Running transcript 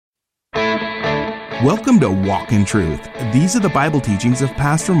Welcome to Walk in Truth. These are the Bible teachings of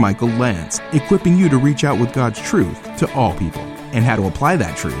Pastor Michael Lance, equipping you to reach out with God's truth to all people and how to apply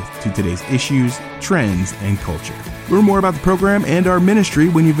that truth to today's issues, trends, and culture. Learn more about the program and our ministry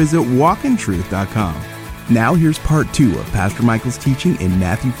when you visit walkintruth.com. Now here's part 2 of Pastor Michael's teaching in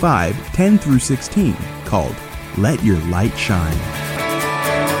Matthew 5:10 through 16, called Let Your Light Shine.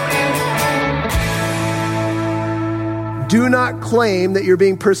 Do not claim that you're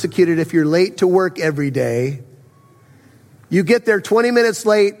being persecuted if you're late to work every day. You get there 20 minutes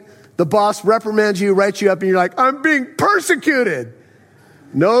late, the boss reprimands you, writes you up, and you're like, I'm being persecuted.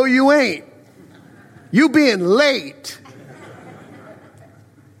 No, you ain't. You being late.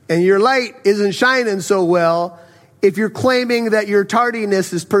 And your light isn't shining so well if you're claiming that your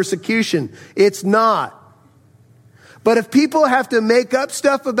tardiness is persecution. It's not. But if people have to make up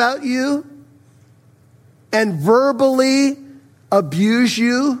stuff about you and verbally abuse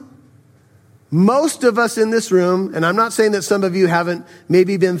you, most of us in this room, and I'm not saying that some of you haven't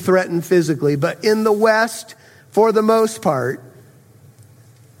maybe been threatened physically, but in the West, for the most part,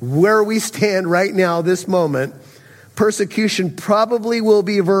 where we stand right now, this moment, persecution probably will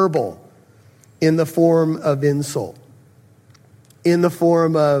be verbal in the form of insult, in the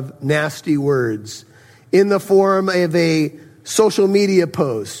form of nasty words, in the form of a social media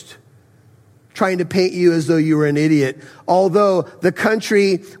post, trying to paint you as though you were an idiot. Although the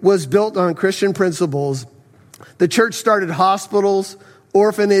country was built on Christian principles, the church started hospitals,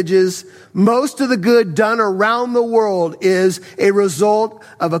 orphanages. Most of the good done around the world is a result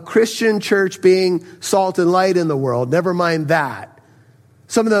of a Christian church being salt and light in the world. Never mind that.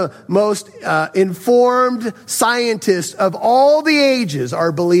 Some of the most informed scientists of all the ages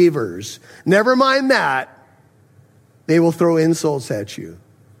are believers. Never mind that. They will throw insults at you.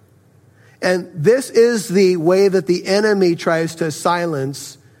 And this is the way that the enemy tries to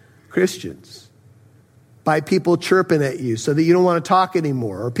silence Christians, by people chirping at you so that you don't want to talk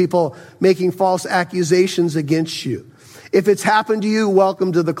anymore, or people making false accusations against you. If it's happened to you,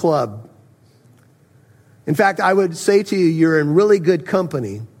 welcome to the club. In fact, I would say to you, you're in really good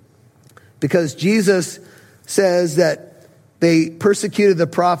company, because Jesus says that they persecuted the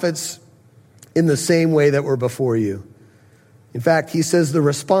prophets in the same way that were before you. In fact, he says the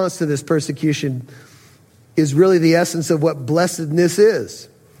response to this persecution is really the essence of what blessedness is.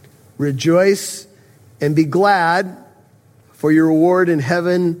 Rejoice and be glad, for your reward in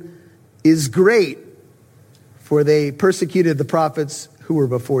heaven is great, for they persecuted the prophets who were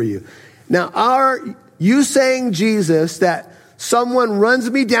before you. Now, are you saying, Jesus, that someone runs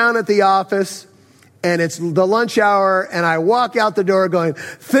me down at the office and it's the lunch hour and I walk out the door going,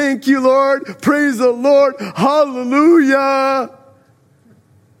 thank you, Lord, praise the Lord, hallelujah?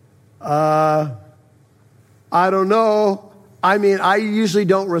 I don't know. I mean, I usually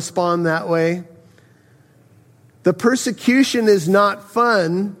don't respond that way. The persecution is not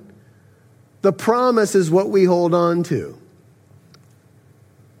fun. The promise is what we hold on to.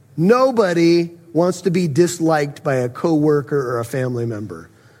 Nobody wants to be disliked by a coworker or a family member,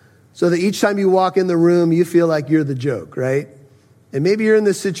 so that each time you walk in the room, you feel like you're the joke, right? And maybe you're in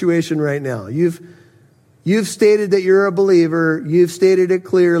this situation right now. You've stated that you're a believer. You've stated it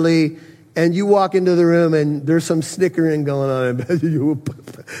clearly. And you walk into the room and there's some snickering going on.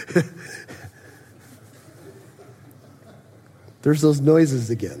 There's those noises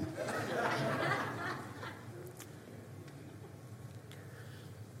again.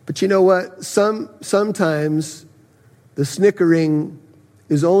 But you know what? Sometimes the snickering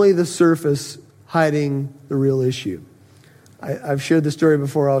is only the surface hiding the real issue. I've shared the story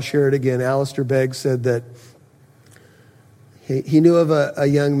before. I'll share it again. Alistair Begg said that he knew of a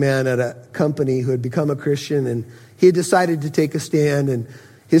young man at a company who had become a Christian, and he had decided to take a stand. And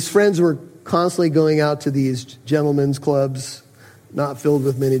his friends were constantly going out to these gentlemen's clubs, not filled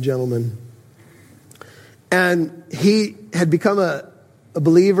with many gentlemen. And he had become a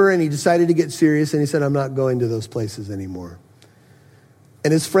believer, and he decided to get serious, and he said, I'm not going to those places anymore.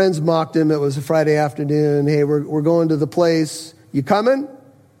 And his friends mocked him. It was a Friday afternoon. Hey, we're going to the place. You coming?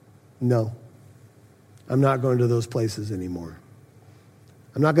 No. I'm not going to those places anymore.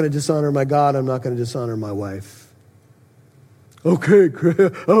 I'm not going to dishonor my God. I'm not going to dishonor my wife. Okay,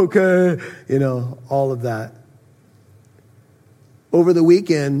 all of that. Over the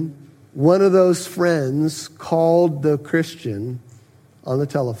weekend, one of those friends called the Christian on the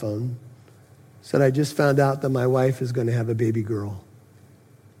telephone, said, I just found out that my wife is going to have a baby girl.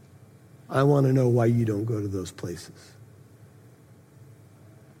 I want to know why you don't go to those places.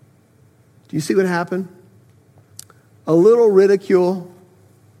 Do you see what happened? A little ridicule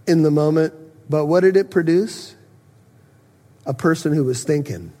in the moment, but what did it produce? A person who was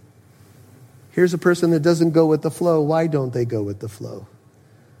thinking. Here's a person that doesn't go with the flow. Why don't they go with the flow?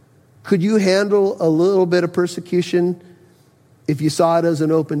 Could you handle a little bit of persecution if you saw it as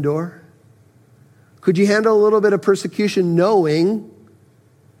an open door? Could you handle a little bit of persecution knowing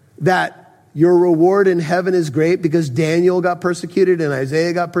that your reward in heaven is great because Daniel got persecuted and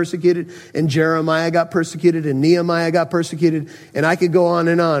Isaiah got persecuted and Jeremiah got persecuted and Nehemiah got persecuted, and I could go on,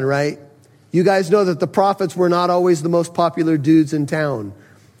 right? You guys know that the prophets were not always the most popular dudes in town.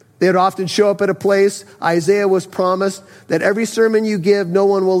 They would often show up at a place. Isaiah was promised that every sermon you give, no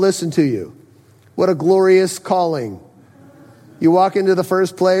one will listen to you. What a glorious calling. You walk into the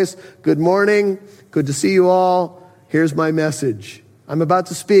first place. Good morning. Good to see you all. Here's my message. I'm about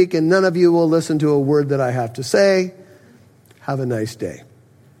to speak, and none of you will listen to a word that I have to say. Have a nice day.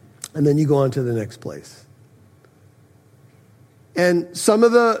 And then you go on to the next place. And some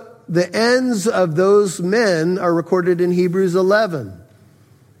of the ends of those men are recorded in Hebrews 11.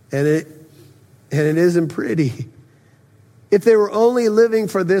 And it isn't pretty. If they were only living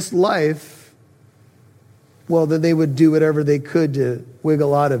for this life, well, then they would do whatever they could to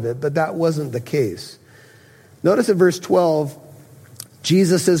wiggle out of it. But that wasn't the case. Notice in verse 12,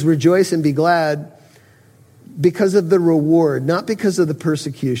 Jesus says, rejoice and be glad because of the reward, not because of the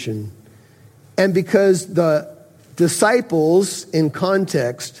persecution. And because the disciples, in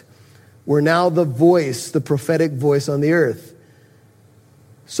context, were now the voice, the prophetic voice on the earth.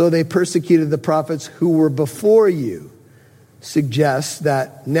 So they persecuted the prophets who were before you. Suggests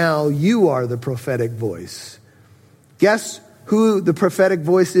that now you are the prophetic voice. Guess who the prophetic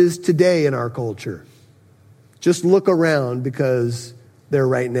voice is today in our culture? Just look around because they're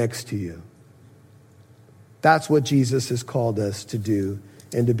right next to you. That's what Jesus has called us to do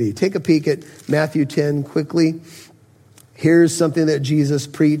and to be. Take a peek at Matthew 10 quickly. Here's something that Jesus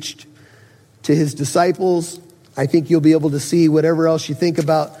preached to his disciples. I think you'll be able to see whatever else you think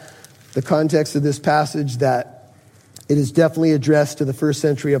about the context of this passage that it is definitely addressed to the first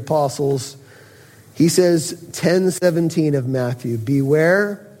century apostles. He says, 10:17 of Matthew,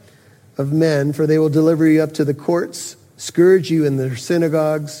 beware of men, for they will deliver you up to the courts, scourge you in their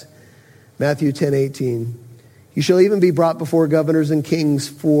synagogues. Matthew 10:18, you shall even be brought before governors and kings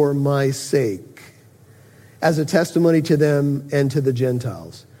for my sake, as a testimony to them and to the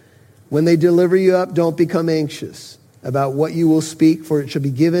Gentiles. When they deliver you up, don't become anxious about what you will speak, for it shall be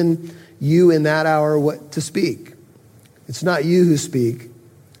given you in that hour what to speak. It's not you who speak,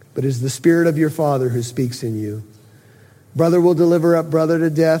 but it is the Spirit of your Father who speaks in you. Brother will deliver up brother to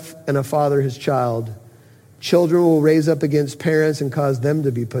death, and a father his child. Children will raise up against parents and cause them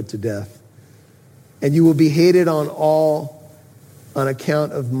to be put to death. And you will be hated on all on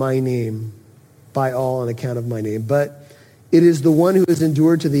account of my name, by all on account of my name. But it is the one who has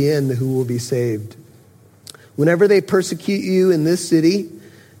endured to the end who will be saved. Whenever they persecute you in this city,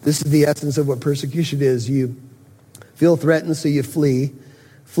 this is the essence of what persecution is. You feel threatened, so you flee.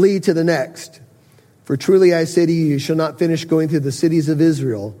 Flee to the next. For truly I say to you, you shall not finish going through the cities of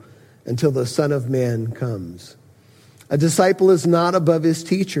Israel until the Son of Man comes. A disciple is not above his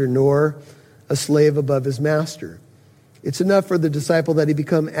teacher, nor a slave above his master. It's enough for the disciple that he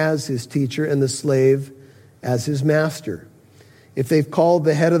become as his teacher and the slave as his master. If they've called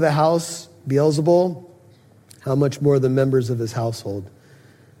the head of the house Beelzebul, how much more the members of his household?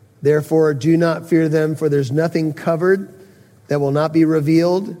 Therefore, do not fear them, for there's nothing covered that will not be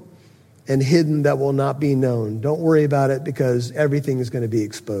revealed, and hidden that will not be known. Don't worry about it, because everything is going to be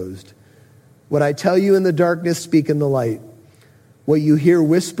exposed. What I tell you in the darkness, speak in the light. What you hear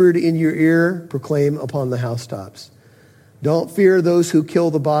whispered in your ear, proclaim upon the housetops. Don't fear those who kill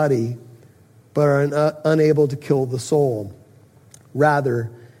the body, but are unable to kill the soul. Rather,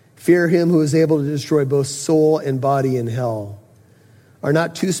 fear him who is able to destroy both soul and body in hell. Are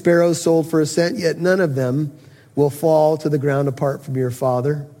not 2 sparrows sold for a cent? Yet none of them will fall to the ground apart from your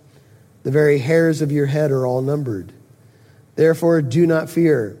Father. The very hairs of your head are all numbered. Therefore, do not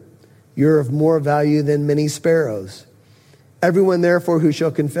fear. You're of more value than many sparrows. Everyone, therefore, who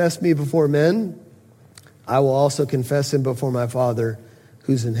shall confess me before men, I will also confess him before my Father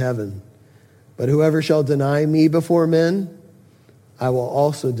who's in heaven. But whoever shall deny me before men, I will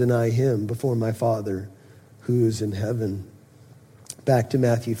also deny him before my Father who's in heaven. Back to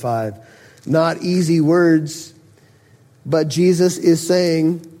Matthew 5. Not easy words, but Jesus is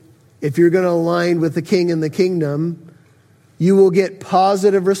saying, if you're going to align with the King and the kingdom, you will get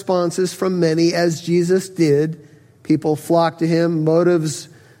positive responses from many, as Jesus did. People flocked to him. Motives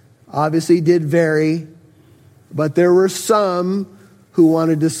obviously did vary, but there were some who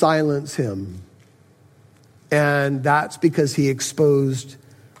wanted to silence him. And that's because he exposed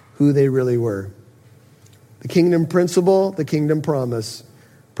who they really were. The kingdom principle, the kingdom promise.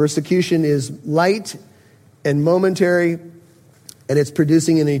 Persecution is light and momentary, and it's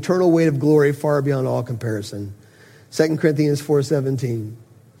producing an eternal weight of glory far beyond all comparison. 2 Corinthians 4:17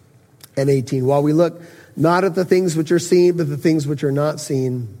 and 18. While we look not at the things which are seen, but the things which are not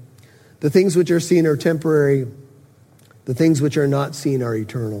seen. The things which are seen are temporary. The things which are not seen are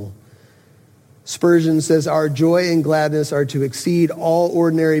eternal. Spurgeon says, our joy and gladness are to exceed all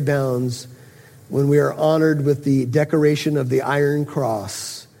ordinary bounds when we are honored with the decoration of the Iron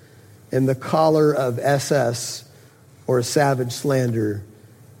Cross and the collar of SS or savage slander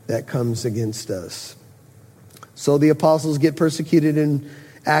that comes against us. So the apostles get persecuted in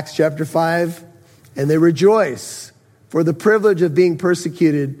Acts chapter 5, and they rejoice for the privilege of being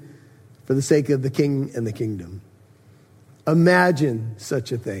persecuted for the sake of the king and the kingdom. Imagine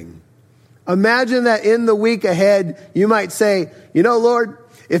such a thing. Imagine that in the week ahead, you might say, you know, Lord,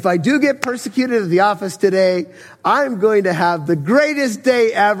 if I do get persecuted at the office today, I'm going to have the greatest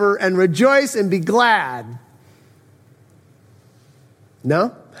day ever and rejoice and be glad.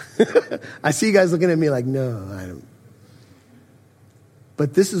 No? I see you guys looking at me like, no, I don't.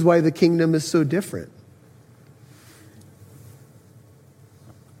 But this is why the kingdom is so different.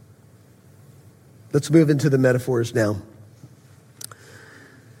 Let's move into the metaphors now.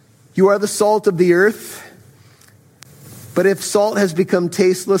 You are the salt of the earth, but if salt has become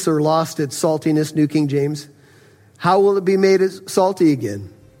tasteless or lost its saltiness, New King James, how will it be made salty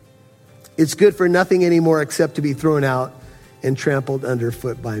again? It's good for nothing anymore except to be thrown out and trampled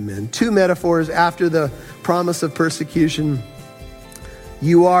underfoot by men. Two metaphors after the promise of persecution.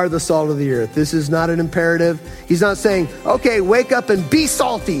 You are the salt of the earth. This is not an imperative. He's not saying, okay, wake up and be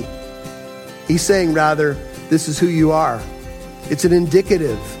salty. He's saying, rather, this is who you are. It's an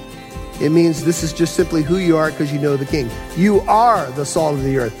indicative. It means this is just simply who you are because you know the King. You are the salt of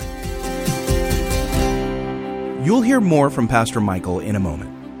the earth. You'll hear more from Pastor Michael in a moment.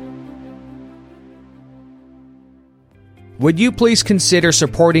 Would you please consider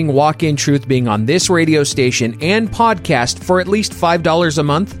supporting Walk in Truth being on this radio station and podcast for at least $5 a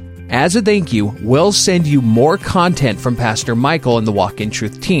month? As a thank you, we'll send you more content from Pastor Michael and the Walk in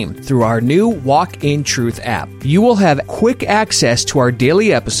Truth team through our new Walk in Truth app. You will have quick access to our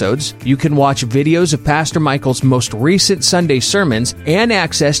daily episodes. You can watch videos of Pastor Michael's most recent Sunday sermons and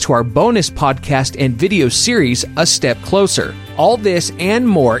access to our bonus podcast and video series, A Step Closer. All this and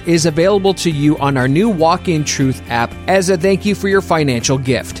more is available to you on our new Walk in Truth app as a thank you for your financial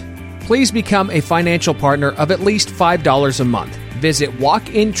gift. Please become a financial partner of at least $5 a month. Visit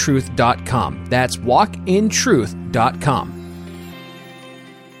walkintruth.com. That's walkintruth.com.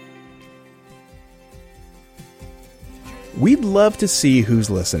 We'd love to see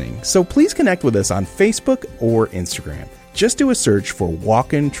who's listening, so please connect with us on Facebook or Instagram. Just do a search for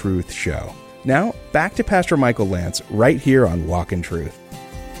Walk in Truth Show. Now, back to Pastor Michael Lance right here on Walk in Truth.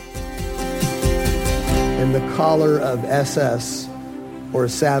 And the collar of SS or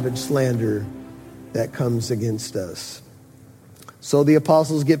savage slander that comes against us. So the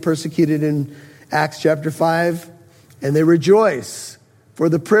apostles get persecuted in Acts chapter 5, and they rejoice for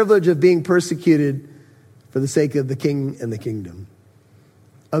the privilege of being persecuted for the sake of the king and the kingdom.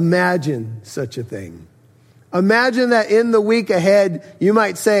 Imagine such a thing. Imagine that in the week ahead, you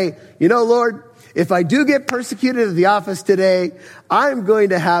might say, you know, Lord, if I do get persecuted at the office today, I'm going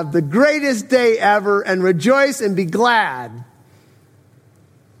to have the greatest day ever and rejoice and be glad.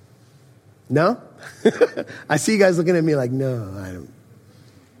 No? I see you guys looking at me like, no, I don't.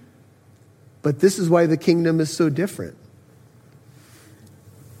 But this is why the kingdom is so different.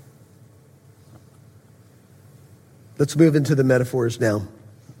 Let's move into the metaphors now.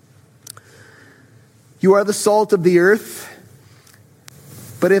 You are the salt of the earth,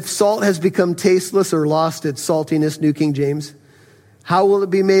 but if salt has become tasteless or lost its saltiness, New King James, how will it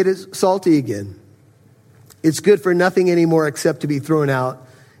be made salty again? It's good for nothing anymore except to be thrown out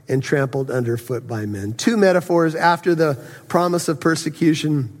and trampled underfoot by men. Two metaphors after the promise of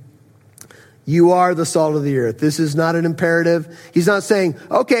persecution. You are the salt of the earth. This is not an imperative. He's not saying,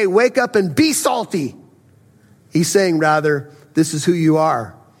 okay, wake up and be salty. He's saying, rather, this is who you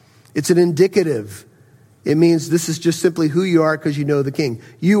are. It's an indicative. It means this is just simply who you are because you know the King.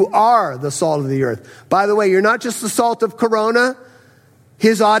 You are the salt of the earth. By the way, you're not just the salt of Corona.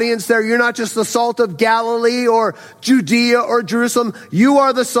 His audience there, you're not just the salt of Galilee or Judea or Jerusalem. You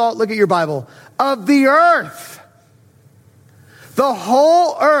are the salt, look at your Bible, of the earth. The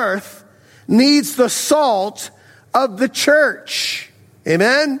whole earth needs the salt of the church.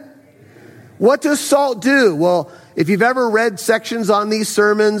 Amen? What does salt do? Well, if you've ever read sections on these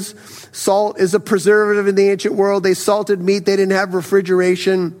sermons, salt is a preservative in the ancient world. They salted meat. They didn't have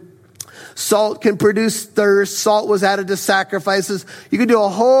refrigeration. Salt can produce thirst. Salt was added to sacrifices. You can do a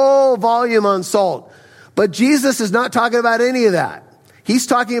whole volume on salt. But Jesus is not talking about any of that. He's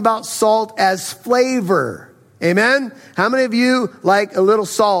talking about salt as flavor. Amen? How many of you like a little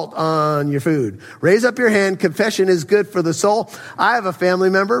salt on your food? Raise up your hand. Confession is good for the soul. I have a family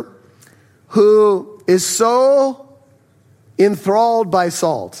member who is so enthralled by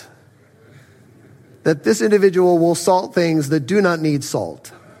salt that this individual will salt things that do not need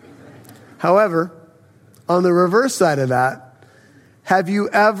salt. However, on the reverse side of that, have you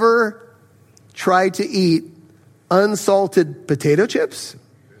ever tried to eat unsalted potato chips?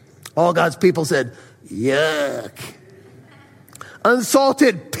 All God's people said, yuck.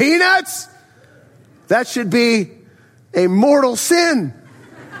 Unsalted peanuts? That should be a mortal sin.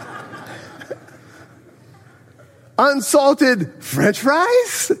 Unsalted French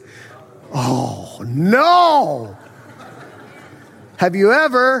fries? Oh, no. Have you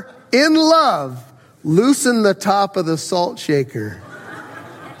ever, in love, loosened the top of the salt shaker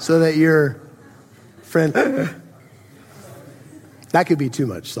so that your friend... That could be too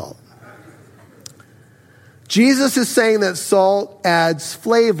much salt. Jesus is saying that salt adds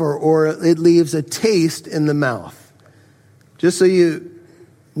flavor, or it leaves a taste in the mouth. Just so you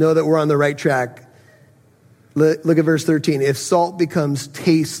know that we're on the right track, look at verse 13. If salt becomes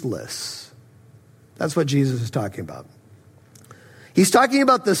tasteless, that's what Jesus is talking about. He's talking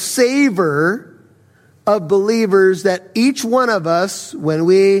about the savor of believers that each one of us, when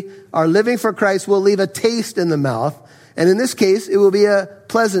we are living for Christ, will leave a taste in the mouth. And in this case, it will be a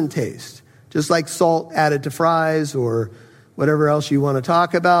pleasant taste, just like salt added to fries or whatever else you want to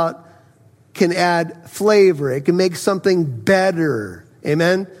talk about can add flavor. It can make something better.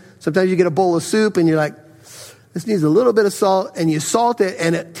 Amen? Sometimes you get a bowl of soup and you're like, this needs a little bit of salt, and you salt it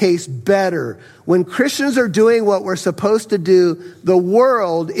and it tastes better. When Christians are doing what we're supposed to do, the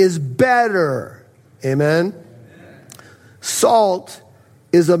world is better. Amen? Salt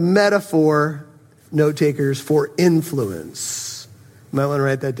is a metaphor, note takers, for influence. You might want to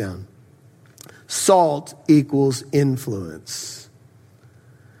write that down. Salt equals influence.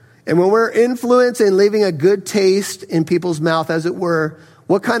 And when we're influenced and leaving a good taste in people's mouth, as it were,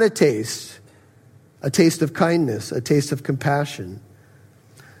 what kind of taste? A taste of kindness, a taste of compassion.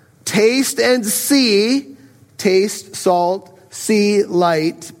 Taste and see, taste, salt, see,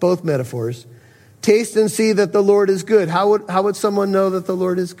 light, both metaphors. Taste and see that the Lord is good. How would someone know that the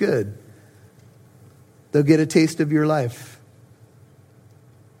Lord is good? They'll get a taste of your life.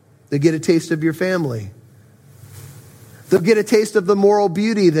 They'll get a taste of your family. They'll get a taste of the moral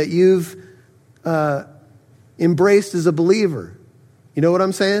beauty that you've embraced as a believer. You know what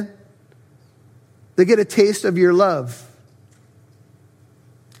I'm saying? They get a taste of your love.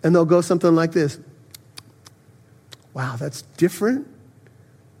 And they'll go something like this. Wow, that's different.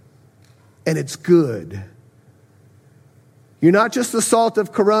 And it's good. You're not just the salt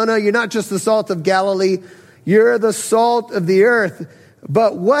of Corona. You're not just the salt of Galilee. You're the salt of the earth.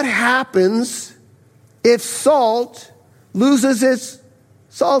 But what happens if salt loses its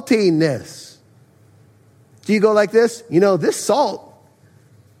saltiness? Do you go like this? You know, this salt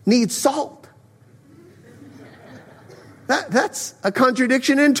needs salt. That's a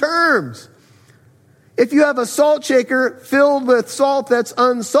contradiction in terms. If you have a salt shaker filled with salt that's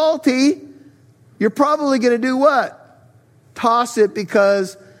unsalty, you're probably going to do what? Toss it,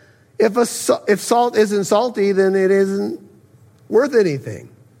 because if salt isn't salty, then it isn't worth anything.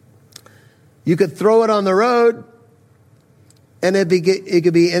 You could throw it on the road, and it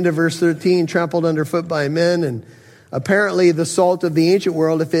could be, end of verse 13, trampled underfoot by men. And apparently the salt of the ancient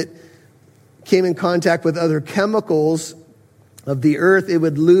world, if it came in contact with other chemicals of the earth, it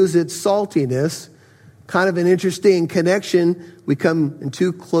would lose its saltiness. Kind of an interesting connection. We come in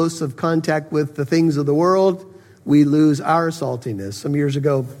too close of contact with the things of the world, we lose our saltiness. Some years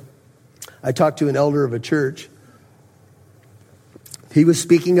ago, I talked to an elder of a church. He was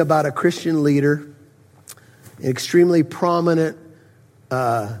speaking about a Christian leader, an extremely prominent,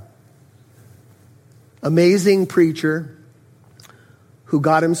 amazing preacher who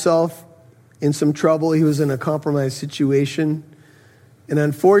got himself in some trouble. He was in a compromised situation. And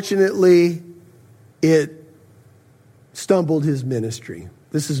unfortunately, it stumbled his ministry.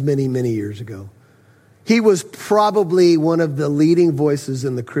 This is many, many years ago. He was probably one of the leading voices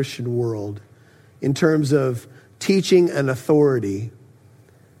in the Christian world in terms of teaching and authority.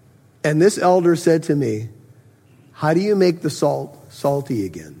 And this elder said to me, how do you make the salt salty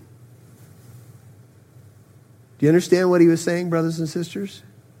again? Do you understand what he was saying, brothers and sisters?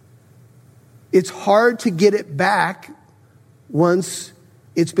 It's hard to get it back once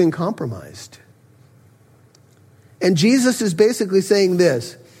it's been compromised. And Jesus is basically saying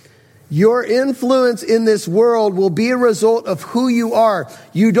this: Your influence in this world will be a result of who you are.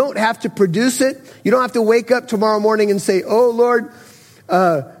 You don't have to produce it. You don't have to wake up tomorrow morning and say, oh, Lord,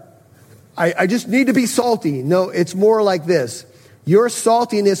 I just need to be salty. No, it's more like this. Your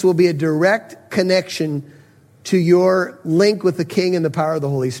saltiness will be a direct connection to your link with the King and the power of the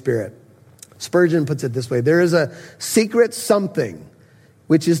Holy Spirit. Spurgeon puts it this way. There is a secret something,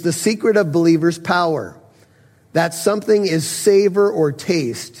 which is the secret of believers' power. That something is savor or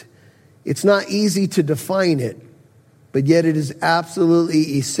taste. It's not easy to define it, but yet it is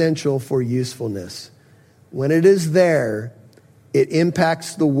absolutely essential for usefulness. When it is there, it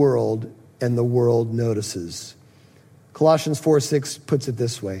impacts the world, and the world notices. Colossians 4:6 puts it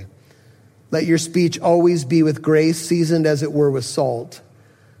this way. Let your speech always be with grace, seasoned as it were with salt,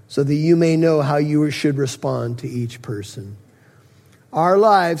 so that you may know how you should respond to each person. Our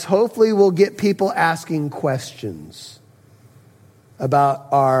lives hopefully will get people asking questions about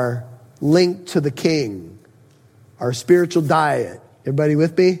our link to the King, our spiritual diet. Everybody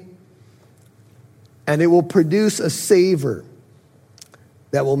with me? And it will produce a savor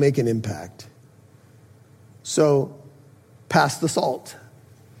that will make an impact. So, pass the salt.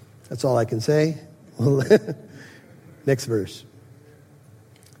 That's all I can say. Next verse.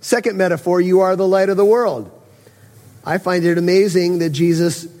 Second metaphor, you are the light of the world. I find it amazing that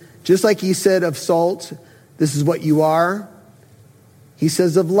Jesus, just like he said of salt, this is what you are, he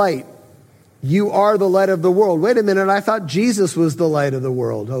says of light, you are the light of the world. Wait a minute, I thought Jesus was the light of the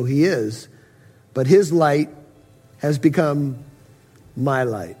world. Oh, he is. But his light has become my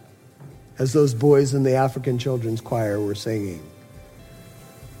light, as those boys in the African Children's Choir were singing.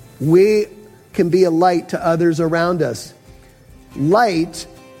 We can be a light to others around us. Light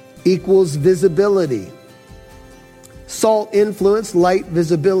equals visibility. Salt influence, light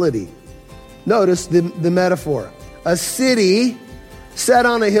visibility. Notice the metaphor. A city set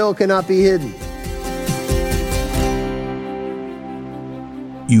on a hill cannot be hidden.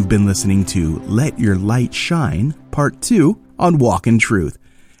 You've been listening to Let Your Light Shine, Part 2 on Walk in Truth.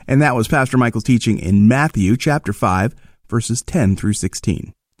 And that was Pastor Michael's teaching in Matthew chapter 5, verses 10 through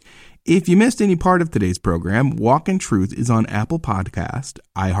 16. If you missed any part of today's program, Walk in Truth is on Apple Podcast,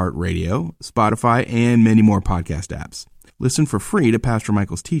 iHeartRadio, Spotify, and many more podcast apps. Listen for free to Pastor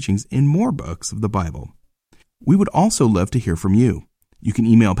Michael's teachings in more books of the Bible. We would also love to hear from you. You can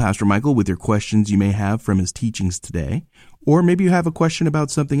email Pastor Michael with your questions you may have from his teachings today, or maybe you have a question about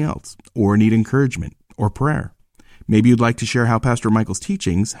something else, or need encouragement or prayer. Maybe you'd like to share how Pastor Michael's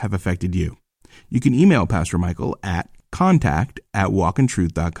teachings have affected you. You can email Pastor Michael at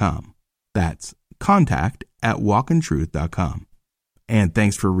contact@walkintruth.com. That's contact@walkintruth.com. And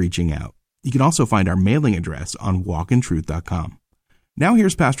thanks for reaching out. You can also find our mailing address on walkintruth.com. Now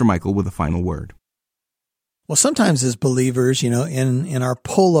here's Pastor Michael with a final word. Well, sometimes as believers, in our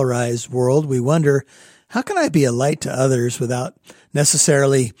polarized world, we wonder, how can I be a light to others without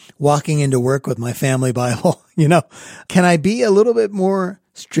necessarily walking into work with my family Bible? Can I be a little bit more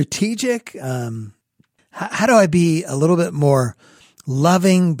strategic? How do I be a little bit more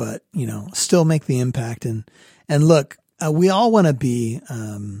loving, but, still make the impact? And look, we all want to be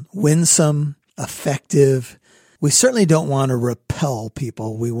winsome, effective. We certainly don't want to repel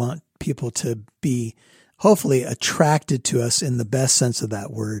people. We want people to be hopefully attracted to us in the best sense of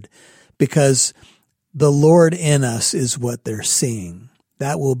that word, because the Lord in us is what they're seeing.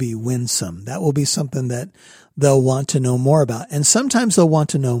 That will be winsome. That will be something that they'll want to know more about. And sometimes they'll want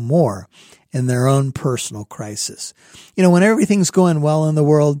to know more in their own personal crisis. When everything's going well in the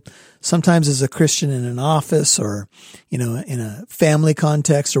world, sometimes as a Christian in an office or, in a family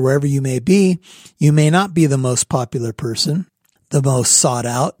context or wherever you may be, you may not be the most popular person, the most sought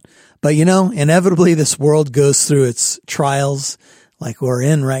out. But, inevitably this world goes through its trials like we're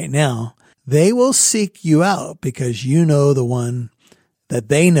in right now. They will seek you out because you know the one that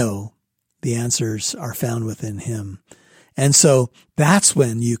they know the answers are found within him. And so that's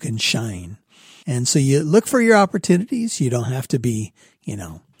when you can shine. And so you look for your opportunities. You don't have to be,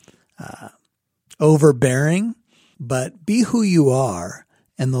 overbearing, but be who you are,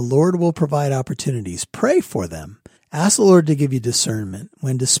 and the Lord will provide opportunities. Pray for them. Ask the Lord to give you discernment,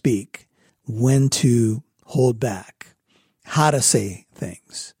 when to speak, when to hold back, how to say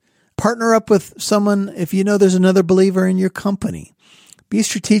things. Partner up with someone if you know there's another believer in your company. Be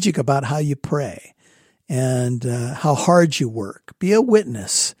strategic about how you pray and how hard you work. Be a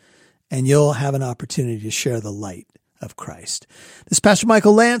witness, and you'll have an opportunity to share the light of Christ. This is Pastor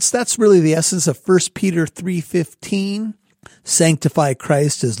Michael Lance. That's really the essence of 1 Peter 3:15. Sanctify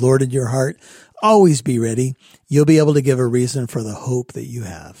Christ as Lord in your heart. Always be ready. You'll be able to give a reason for the hope that you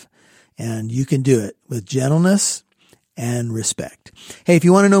have. And you can do it with gentleness and respect. Hey, if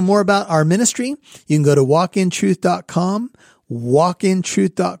you want to know more about our ministry, you can go to walkintruth.com,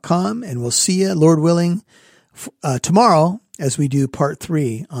 walkintruth.com, and we'll see you, Lord willing, tomorrow as we do part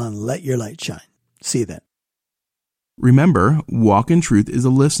 3 on Let Your Light Shine. See you then. Remember, Walk in Truth is a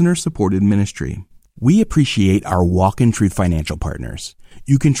listener-supported ministry. We appreciate our Walk in Truth financial partners.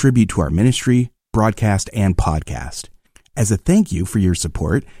 You contribute to our ministry, broadcast, and podcast. As a thank you for your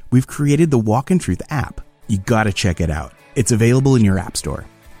support, we've created the Walk in Truth app. You gotta check it out. It's available in your app store.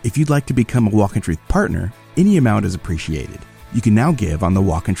 If you'd like to become a Walk in Truth partner, any amount is appreciated. You can now give on the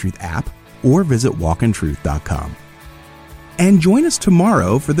Walk in Truth app or visit walkintruth.com. And join us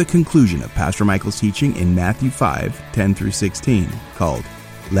tomorrow for the conclusion of Pastor Michael's teaching in Matthew 5:10-16, called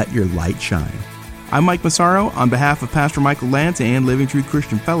Let Your Light Shine. I'm Mike Massaro. On behalf of Pastor Michael Lance and Living Truth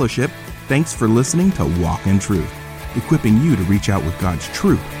Christian Fellowship, thanks for listening to Walk in Truth, equipping you to reach out with God's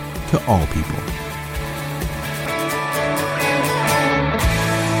truth to all people.